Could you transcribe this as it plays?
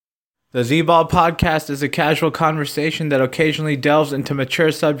The Z-Ball podcast is a casual conversation that occasionally delves into mature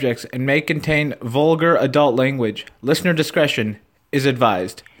subjects and may contain vulgar adult language. Listener discretion is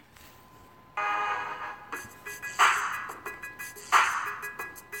advised.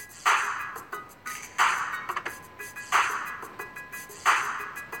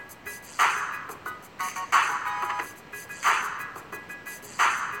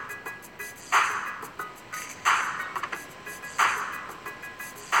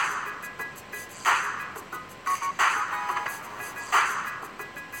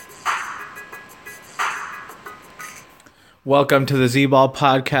 Welcome to the Z-Ball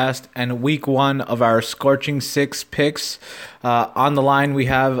podcast and week one of our Scorching Six picks. On the line, we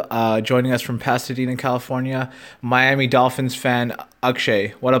have joining us from Pasadena, California, Miami Dolphins fan Akshay.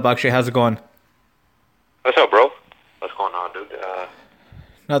 What up, Akshay? How's it going? What's up, bro? What's going on, dude?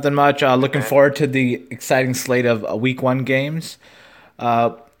 Nothing much. Looking forward to the exciting slate of week one games.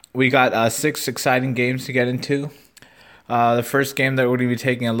 We got six exciting games to get into. The first game that we're going to be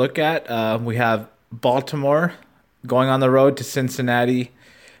taking a look at, we have Baltimore going on the road to Cincinnati,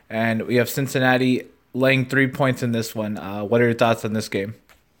 and we have Cincinnati laying 3 points in this one. What are your thoughts on this game?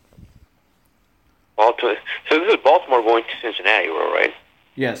 So this is Baltimore going to Cincinnati, right?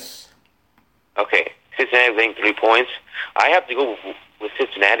 Yes. Okay, Cincinnati laying 3 points. I have to go with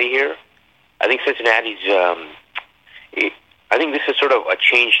Cincinnati here. I think Cincinnati's. I think this is sort of a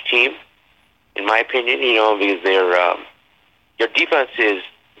changed team, in my opinion. Because their defense is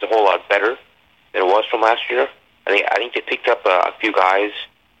a whole lot better than it was from last year. I think they picked up a few guys.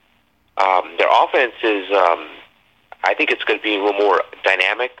 Their offense is, I think it's going to be a little more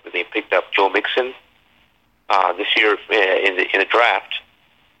dynamic. They picked up Joe Mixon this year in the draft.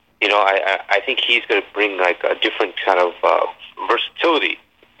 I think he's going to bring like a different kind of versatility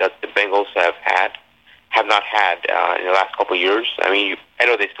that the Bengals have not had in the last couple of years. I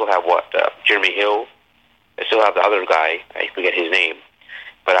know they still have Jeremy Hill. They still have the other guy. I forget his name.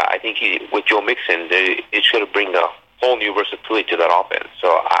 But I think with Joe Mixon, it's going to bring a whole new versatility to that offense. So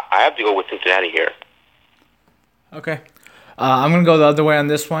I have to go with Cincinnati here. Okay. I'm going to go the other way on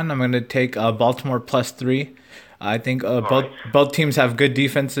this one. I'm going to take Baltimore +3. I think both teams have good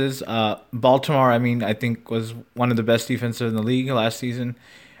defenses. Baltimore, I think, was one of the best defenses in the league last season.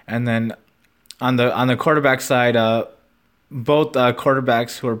 And then on the quarterback side, both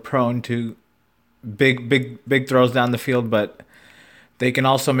quarterbacks who are prone to big throws down the field, but they can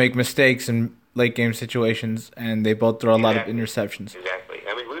also make mistakes in late game situations, and they both throw a lot of interceptions. Exactly.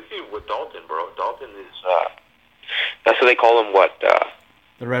 We've seen with Dalton, bro. Dalton is that's what they call him.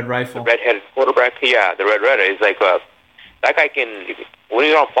 The Red Rifle, the red-headed quarterback. Yeah, the Red Redder. He's like that guy can. When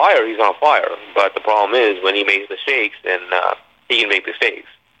he's on fire, he's on fire. But the problem is when he makes mistakes, then he can make mistakes.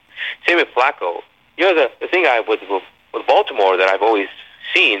 Same with Flacco. The thing with Baltimore that I've always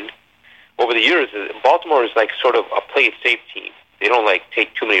seen over the years is Baltimore is like sort of a play it safe team. They don't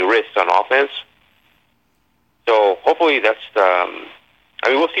take too many risks on offense. So hopefully that's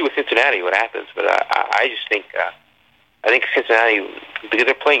we'll see with Cincinnati what happens. But I just think Cincinnati, because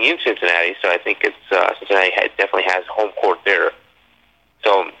they're playing in Cincinnati, so I think it's Cincinnati definitely has home court there.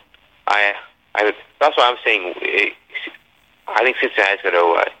 So that's why I'm saying I think Cincinnati's going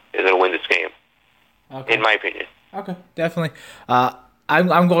to win this game. Okay. In my opinion. Okay, definitely.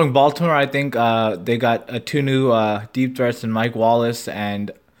 I'm going Baltimore. I think they got two new deep threats in Mike Wallace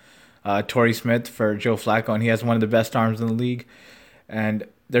and Torrey Smith for Joe Flacco, and he has one of the best arms in the league. And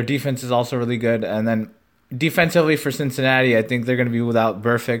their defense is also really good. And then defensively for Cincinnati, I think they're going to be without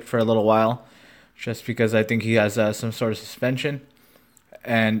Burfict for a little while, just because I think he has some sort of suspension.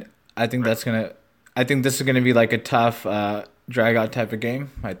 And I think this is going to be like a tough drag out type of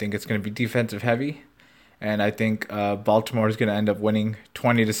game. I think it's going to be defensive heavy. And I think Baltimore is going to end up winning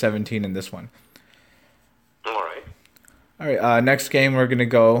 20-17 in this one. All right. Next game, we're going to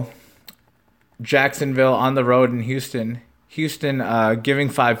go Jacksonville on the road in Houston. Houston giving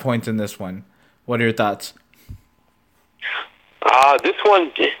 5 points in this one. What are your thoughts? This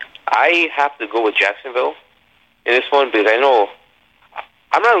one, I have to go with Jacksonville in this one because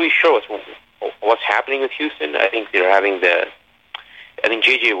I'm not really sure what's happening with Houston. I think they're having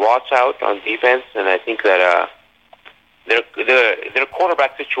J.J. Watt's out on defense, and I think that their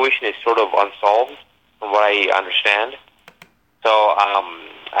quarterback situation is sort of unsolved, from what I understand. So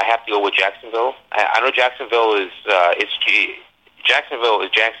I have to go with Jacksonville. I know Jacksonville is Jacksonville,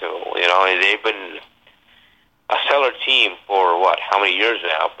 and they've been a stellar team for how many years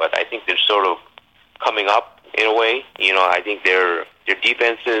now? But I think they're sort of coming up in a way. I think their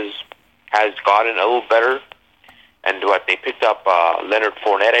defenses has gotten a little better. And they picked up Leonard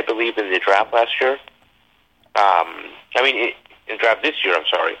Fournette, I believe, in the draft last year. In the draft this year, I'm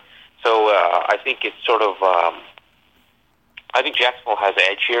sorry. So I think it's sort of. I think Jacksonville has the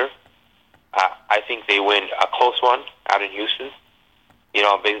edge here. I think they win a close one out in Houston.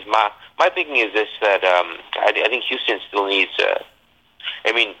 Because my thinking is this, that I think Houston still needs.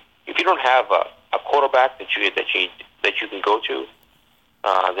 If you don't have a quarterback that you can go to,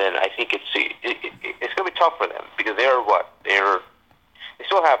 then I think it's going to be tough for them, because they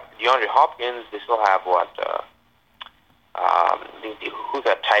still have DeAndre Hopkins. They still have who's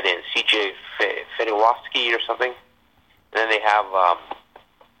that tight end? CJ Fediwowski or something. And then they have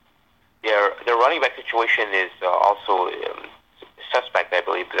their running back situation is also suspect, I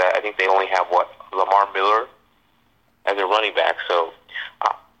believe. Because I think they only have Lamar Miller as their running back. So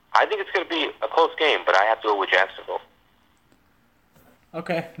I think it's going to be a close game, but I have to go with Jacksonville.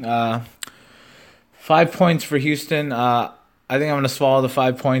 Okay. 5 points for Houston. I think I'm going to swallow the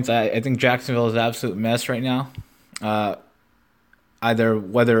 5 points. I think Jacksonville is an absolute mess right now. Either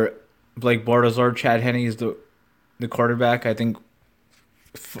whether Blake Bortles or Chad Henne is the quarterback. I think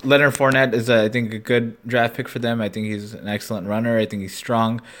Leonard Fournette is, I think, a good draft pick for them. I think he's an excellent runner. I think he's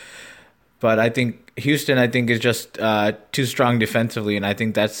strong. But I think Houston, is just too strong defensively, and I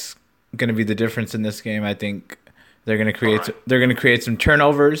think that's going to be the difference in this game. I think they're going to create some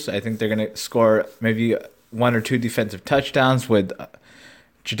turnovers. I think they're going to score maybe 1 or 2 defensive touchdowns with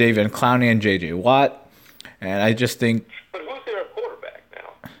Jadeveon Clowney and J.J. Watt. And I just think... But who's their quarterback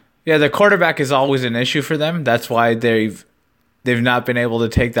now? Yeah, the quarterback is always an issue for them. That's why they've not been able to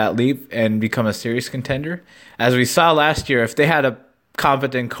take that leap and become a serious contender. As we saw last year, if they had a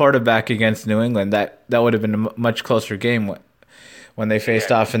competent quarterback against New England, that would have been a much closer game when they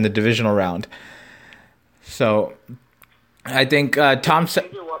faced off in the divisional round. So I think Tom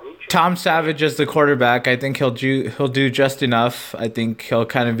Savage is the quarterback. I think he'll do just enough. I think he'll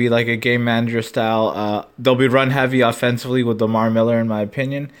kind of be like a game manager style. They'll be run heavy offensively with Lamar Miller, in my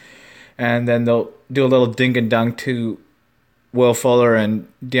opinion, and then they'll do a little dink and dunk to Will Fuller and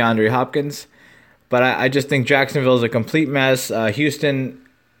DeAndre Hopkins. But I just think Jacksonville is a complete mess. Houston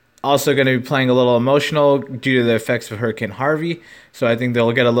also going to be playing a little emotional due to the effects of Hurricane Harvey. So I think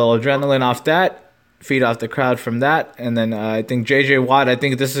they'll get a little adrenaline off that, feed off the crowd from that. And then I think J.J. Watt, I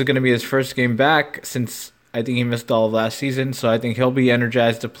think this is going to be his first game back since I think he missed all of last season. So I think he'll be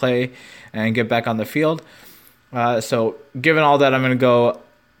energized to play and get back on the field. So given all that, I'm going to go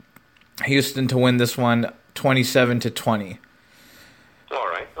Houston to win this one 27-20. All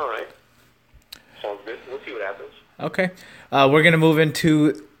right. Sounds good. We'll see what happens. Okay. We're going to move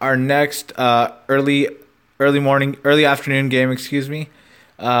into our next early afternoon game,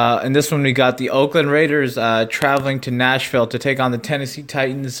 and this one we got the Oakland Raiders traveling to Nashville to take on the Tennessee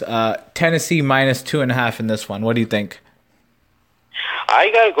Titans. Tennessee minus 2.5 in this one. What do you think?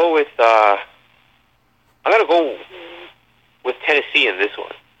 I gotta go with Tennessee in this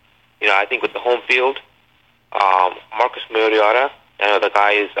one. I think with the home field, Marcus Mariota, the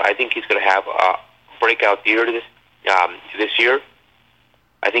guy I think he's gonna have a breakout year this year.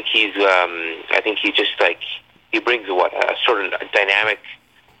 I think he just he brings a sort of dynamic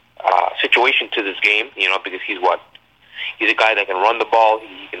situation to this game, because he's a guy that can run the ball,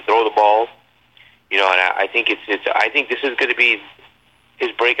 he can throw the ball, and I think I think this is going to be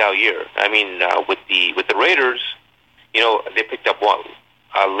his breakout year. I mean, with the Raiders, they picked up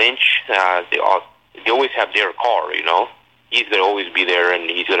Lynch. They always have Derek Carr. He's going to always be there, and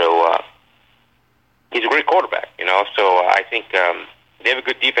he's a great quarterback. So I think they have a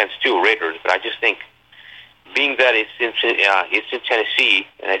good defense too, Raiders. But I just think, being that it's in Tennessee,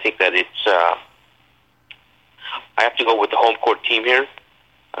 and I think that I have to go with the home court team here.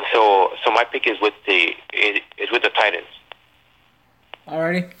 So my pick is with the Titans.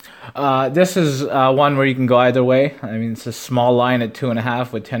 Alrighty. This is one where you can go either way. I mean, it's a small line at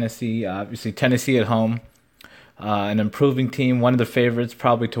 2.5 with Tennessee. Obviously, Tennessee at home, an improving team, one of the favorites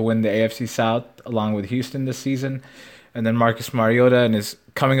probably to win the AFC South, along with Houston this season. And then Marcus Mariota is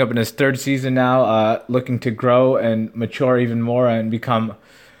coming up in his third season now, looking to grow and mature even more and become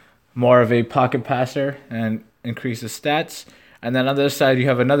more of a pocket passer and increase his stats. And then on the other side, you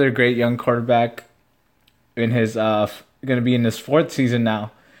have another great young quarterback in his going to be in his fourth season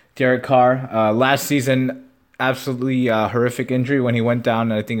now, Derek Carr. Last season, absolutely horrific injury when he went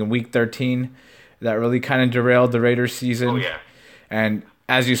down, I think, in Week 13. That really kind of derailed the Raiders' season. Oh, yeah. And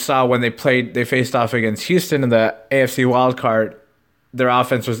as you saw when they faced off against Houston in the AFC wildcard, their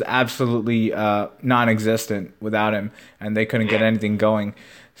offense was absolutely non-existent without him, and they couldn't get anything going.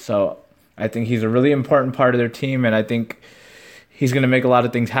 So I think he's a really important part of their team, and I think he's going to make a lot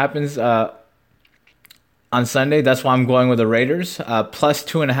of things happen on Sunday. That's why I'm going with the Raiders. Plus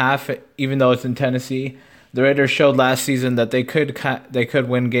 2.5, even though it's in Tennessee. The Raiders showed last season that they could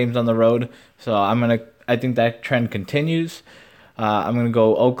win games on the road. So I think that trend continues. I'm gonna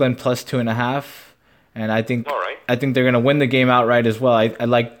go Oakland plus 2.5, and All right. I think they're gonna win the game outright as well. I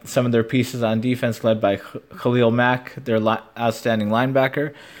like some of their pieces on defense, led by Khalil Mack, their outstanding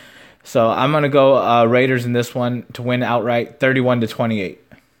linebacker. So I'm gonna go Raiders in this one to win outright, 31-28.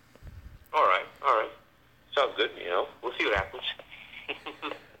 All right. Sounds good. We'll see what happens.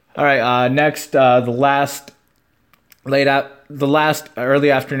 All right. Next, the last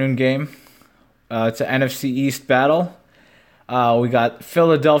early afternoon game. It's an NFC East battle. We got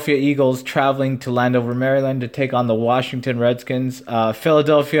Philadelphia Eagles traveling to Landover, Maryland to take on the Washington Redskins.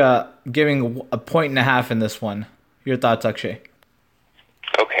 Philadelphia giving 1.5 in this one. Your thoughts, Akshay?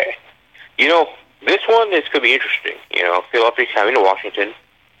 Okay. This one is going to be interesting. Philadelphia's coming to Washington.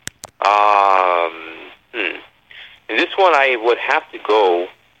 In this one, I would have to go.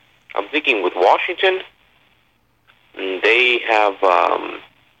 I'm thinking with Washington, they have. I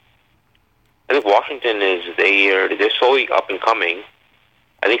think Washington they're slowly up and coming.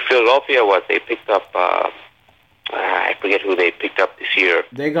 I think Philadelphia, they picked up. I forget who they picked up this year.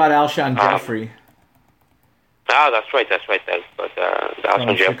 They got Alshon Jeffrey. That's right. But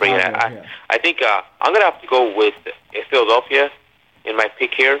Alshon Jeffrey. Chicago, I think I'm gonna have to go with Philadelphia in my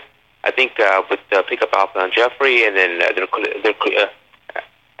pick here. I think with pick up Alshon Jeffrey, and then their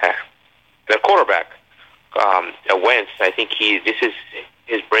quarterback, Wentz. I think this is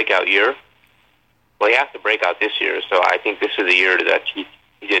his breakout year. Well, he has to break out this year, so I think this is the year that he's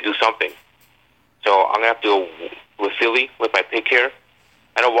going to do something. So I'm going to have to go with Philly with my pick here.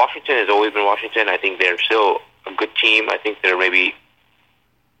 I know Washington has always been Washington. I think they're still a good team. I think they're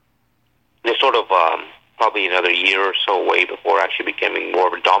sort of probably another year or so away before actually becoming more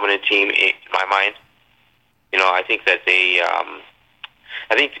of a dominant team in my mind. I think that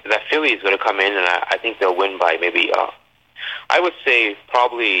I think that Philly is going to come in, and I think they'll win by maybe, I would say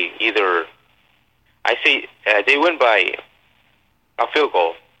probably either, I say they win by a field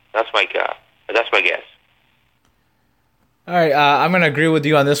goal. That's my guess. All right, I'm going to agree with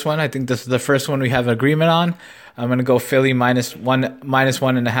you on this one. I think this is the first one we have an agreement on. I'm going to go Philly minus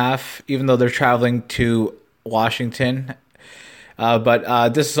 1.5, even though they're traveling to Washington.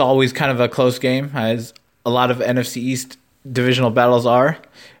 But this is always kind of a close game, as a lot of NFC East divisional battles are,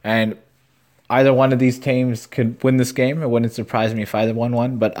 and either one of these teams could win this game. It wouldn't surprise me if either one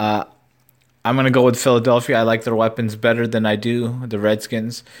won, but I'm going to go with Philadelphia. I like their weapons better than I do the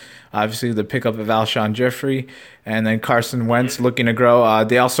Redskins. Obviously, the pickup of Alshon Jeffrey and then Carson Wentz looking to grow.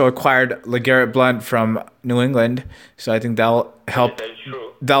 They also acquired LeGarrette Blount from New England, so I think that'll help. That is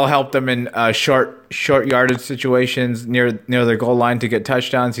true. That'll help them in short yardage situations near their goal line to get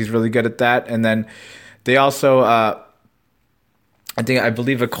touchdowns. He's really good at that. And then they also, I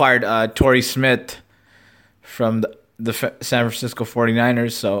believe, acquired Torrey Smith from the San Francisco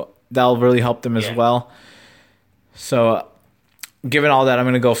 49ers, so that'll really help them as well. So, given all that, I'm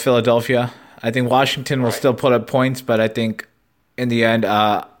going to go Philadelphia. I think Washington will still put up points, but I think in the end,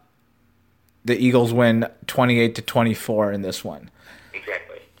 the Eagles win 28-24 in this one.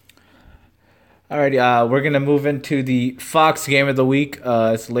 Exactly. All right, we're going to move into the Fox game of the week.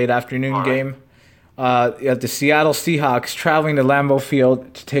 It's a late afternoon game. The Seattle Seahawks traveling to Lambeau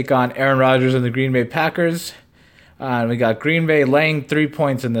Field to take on Aaron Rodgers and the Green Bay Packers. And we got Green Bay laying 3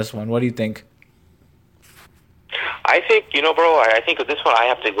 points in this one. What do you think? I think, bro, I think with this one I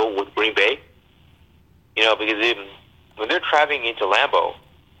have to go with Green Bay. Because when they're traveling into Lambeau's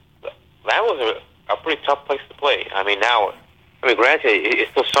a pretty tough place to play. Granted, it's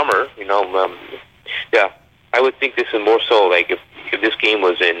still summer, I would think this is more so like if this game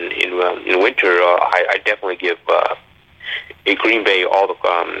was in winter, I definitely give Green Bay I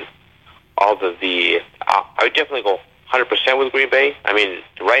would definitely go 100% with Green Bay.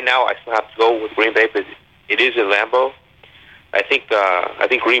 Right now I still have to go with Green Bay, but it is in Lambeau. I think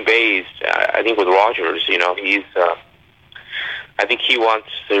Green Bay is. I think with Rodgers, he's. I think he wants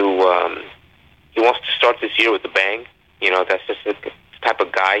to start this year with a bang. That's just the type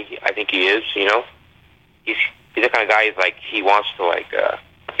of guy I think he is. He's the kind of guy he wants to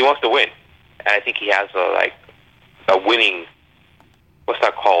win, and I think he has a winning. What's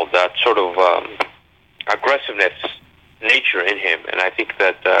that called? That sort of aggressiveness nature in him, and I think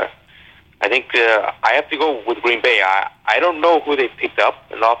that. I have to go with Green Bay. I don't know who they picked up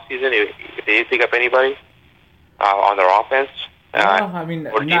in the offseason, if they did pick up anybody on their offense. They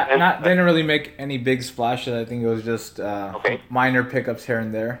didn't really make any big splashes. I think it was just minor pickups here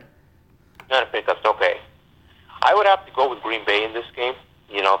and there. Minor pickups, okay. I would have to go with Green Bay in this game,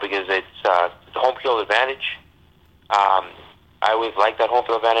 because it's the home field advantage. I always like that home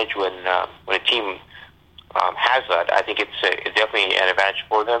field advantage when a team has that, I think it's definitely an advantage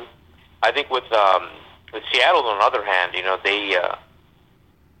for them. I think with Seattle, on the other hand,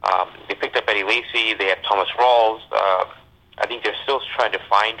 they picked up Eddie Lacy. They have Thomas Rawls. I think they're still trying to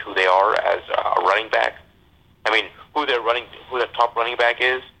find who they are as a running back. I mean, who their top running back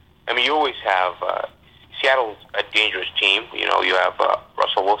is. I mean, you always have Seattle's a dangerous team. You have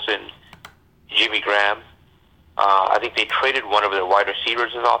Russell Wilson, Jimmy Graham. I think they traded one of their wide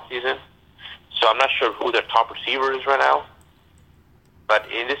receivers in the offseason. So I'm not sure who their top receiver is right now. But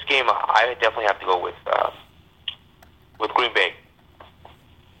in this game, I definitely have to go with Green Bay.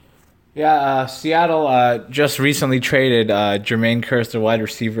 Yeah, Seattle just recently traded Jermaine Kearse, the wide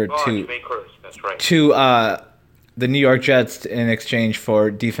receiver, Jermaine Kearse, that's right, to the New York Jets in exchange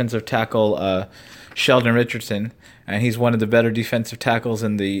for defensive tackle Sheldon Richardson, and he's one of the better defensive tackles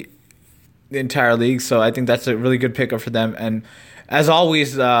in the entire league. So I think that's a really good pickup for them. And as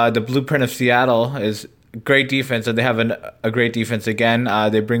always, the blueprint of Seattle is great defense, and they have a great defense again.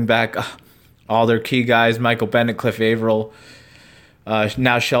 They bring back all their key guys: Michael Bennett, Cliff Averill.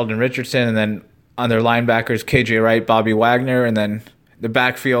 Now Sheldon Richardson, and then on their linebackers, KJ Wright, Bobby Wagner, and then the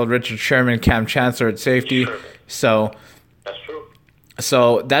backfield, Richard Sherman, Cam Chancellor at safety. So that's true.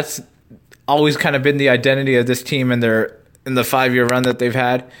 So that's always kind of been the identity of this team in the 5-year run that they've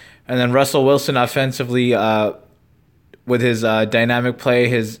had. And then Russell Wilson offensively, with his dynamic play,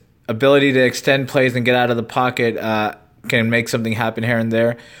 his ability to extend plays and get out of the pocket, can make something happen here and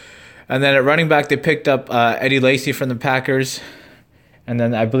there. And then at running back, they picked up Eddie Lacy from the Packers. And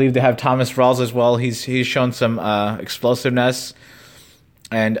then I believe they have Thomas Rawls as well. He's shown some explosiveness,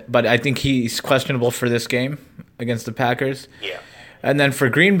 but I think he's questionable for this game against the Packers. Yeah. And then for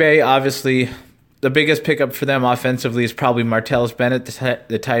Green Bay, obviously, the biggest pickup for them offensively is probably Martellus Bennett,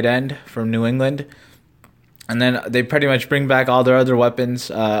 the tight end from New England. And then they pretty much bring back all their other weapons,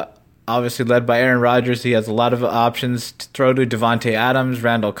 obviously led by Aaron Rodgers. He has a lot of options to throw to: Devontae Adams,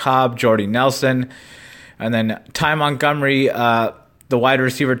 Randall Cobb, Jordy Nelson. And then Ty Montgomery, the wide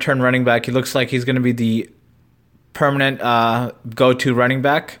receiver turned running back. He looks like he's going to be the permanent go-to running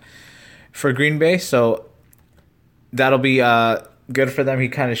back for Green Bay. So that'll be good for them. He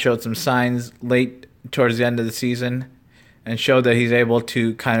kind of showed some signs late towards the end of the season and showed that he's able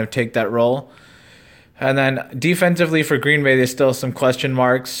to kind of take that role. And then defensively for Green Bay, there's still some question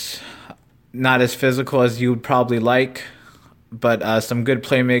marks. Not as physical as you would probably like, but some good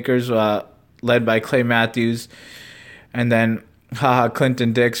playmakers led by Clay Matthews. And then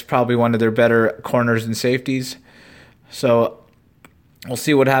Clinton Dix, probably one of their better corners and safeties. So we'll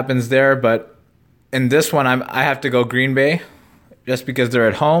see what happens there. But in this one, I have to go Green Bay just because they're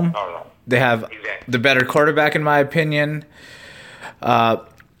at home. They have the better quarterback, in my opinion.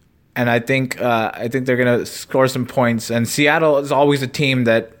 And I think they're going to score some points. And Seattle is always a team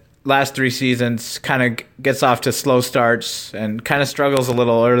that last 3 seasons kind of gets off to slow starts and kind of struggles a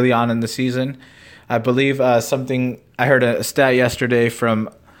little early on in the season. I believe I heard a stat yesterday from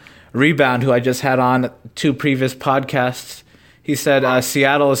Rebound, who I just had on 2 previous podcasts. He said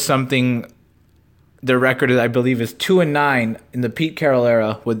Seattle is their record, I believe, is 2-9 in the Pete Carroll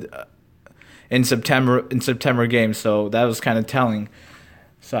era in September games. So that was kind of telling.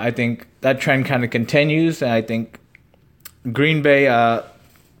 So I think that trend kind of continues, and I think Green Bay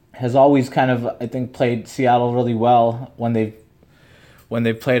has always kind of, I think, played Seattle really well when they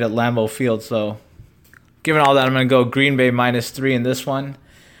played at Lambeau Field. So given all that, I'm going to go Green Bay -3 in this one.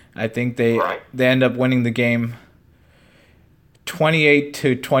 I think they end up winning the game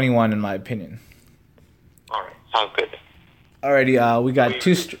 28-21, in my opinion. All right, sounds good. Alrighty,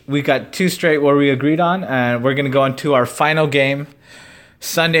 we got two straight where we agreed on, and we're going to go into our final game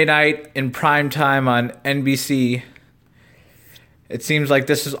Sunday night in prime time on NBC. It seems like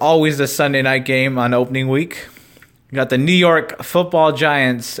this is always the Sunday night game on opening week. We got the New York Football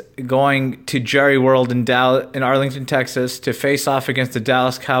Giants going to Jerry World in Arlington, Texas, to face off against the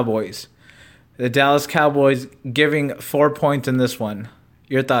Dallas Cowboys. The Dallas Cowboys giving 4 points in this one.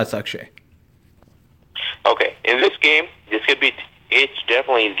 Your thoughts, Akshay? Okay, in this game, it's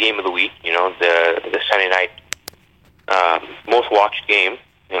definitely the game of the week. The Sunday night most watched game.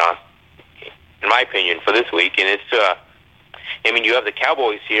 In my opinion, for this week, and it's. You have the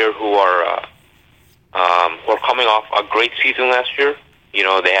Cowboys here who are coming off a great season last year.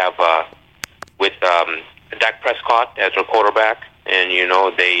 They have with Dak Prescott as their quarterback, and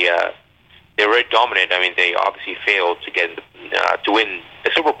they're very dominant. They obviously failed to win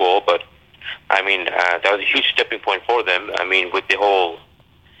the Super Bowl, but that was a huge stepping point for them. With the whole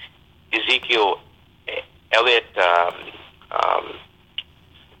Ezekiel Elliott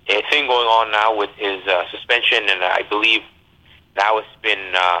thing going on now with his suspension, and I believe now it's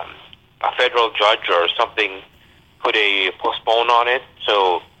been a federal judge or something put a postpone on it.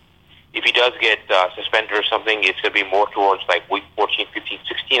 So if he does get suspended or something, it's going to be more towards like week 14, 15,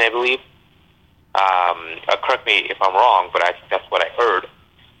 16, I believe. Correct me if I'm wrong, but I think that's what I heard.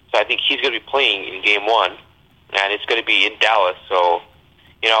 So I think he's going to be playing in Game 1, and it's going to be in Dallas. So,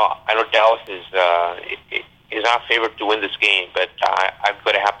 I know Dallas is not favored to win this game, but I'm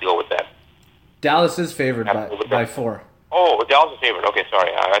going to have to go with that. Dallas is favored by 4. Oh, Dallas is favored. Okay,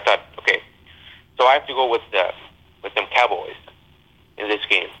 sorry. I thought, okay. So I have to go with them Cowboys in this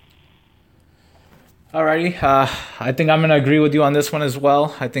game. Alrighty. I think I'm going to agree with you on this one as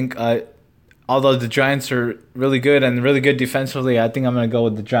well. I think although the Giants are really good and really good defensively, I think I'm going to go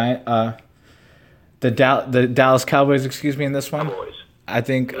with the Dallas Cowboys, in this one. Cowboys. I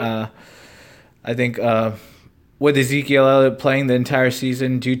think with Ezekiel Elliott playing the entire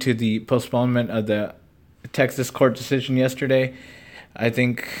season due to the postponement of the Texas court decision yesterday, I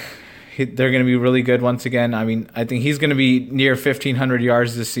think they're going to be really good once again. I mean, I think he's going to be near 1,500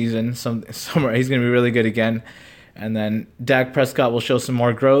 yards this season. Somewhere he's going to be really good again. And then Dak Prescott will show some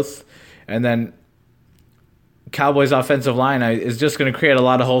more growth. And then Cowboys' offensive line is just going to create a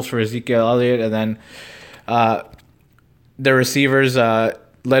lot of holes for Ezekiel Elliott. And then the receivers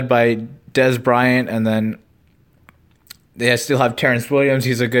led by Dez Bryant. And then they still have Terrence Williams.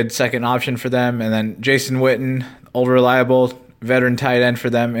 He's a good second option for them. And then Jason Witten, old reliable veteran tight end for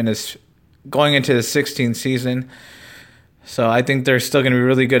them, and is going into his 16th season. So I think they're still going to be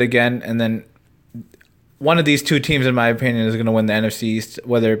really good again. And then one of these two teams, in my opinion, is going to win the NFC East,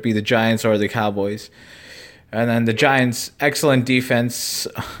 whether it be the Giants or the Cowboys. And then the Giants, excellent defense: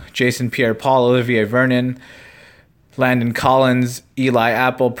 Jason Pierre-Paul, Olivier Vernon, Landon Collins, Eli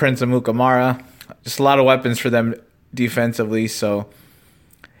Apple, Prince Amukamara. Just a lot of weapons for them defensively, so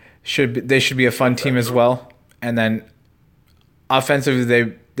they should be a fun team as well. And then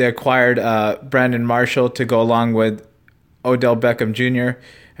offensively, they acquired Brandon Marshall to go along with Odell Beckham Jr.,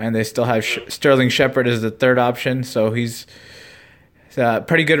 and they still have Sterling Shepard as the third option, so he's a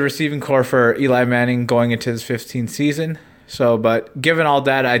pretty good receiving core for Eli Manning going into his 15th season. So, but given all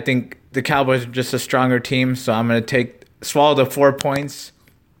that, I think the Cowboys are just a stronger team, so I'm going to swallow the 4 points,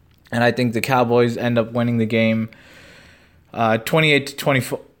 and I think the Cowboys end up winning the game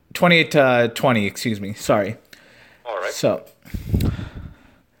 28-20, excuse me. Sorry. All right. So,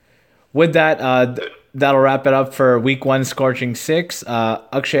 with that, that'll wrap it up for Week 1 Scorching Six.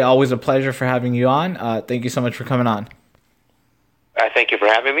 Akshay, always a pleasure for having you on. Thank you so much for coming on. Thank you for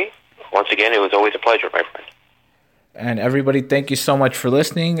having me. Once again, it was always a pleasure, my friend. And everybody, thank you so much for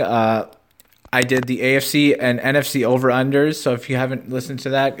listening. I did the AFC and NFC over-unders, so if you haven't listened to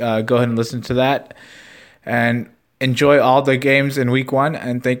that, go ahead and listen to that. And enjoy all the games in Week 1,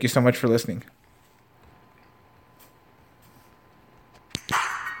 and thank you so much for listening.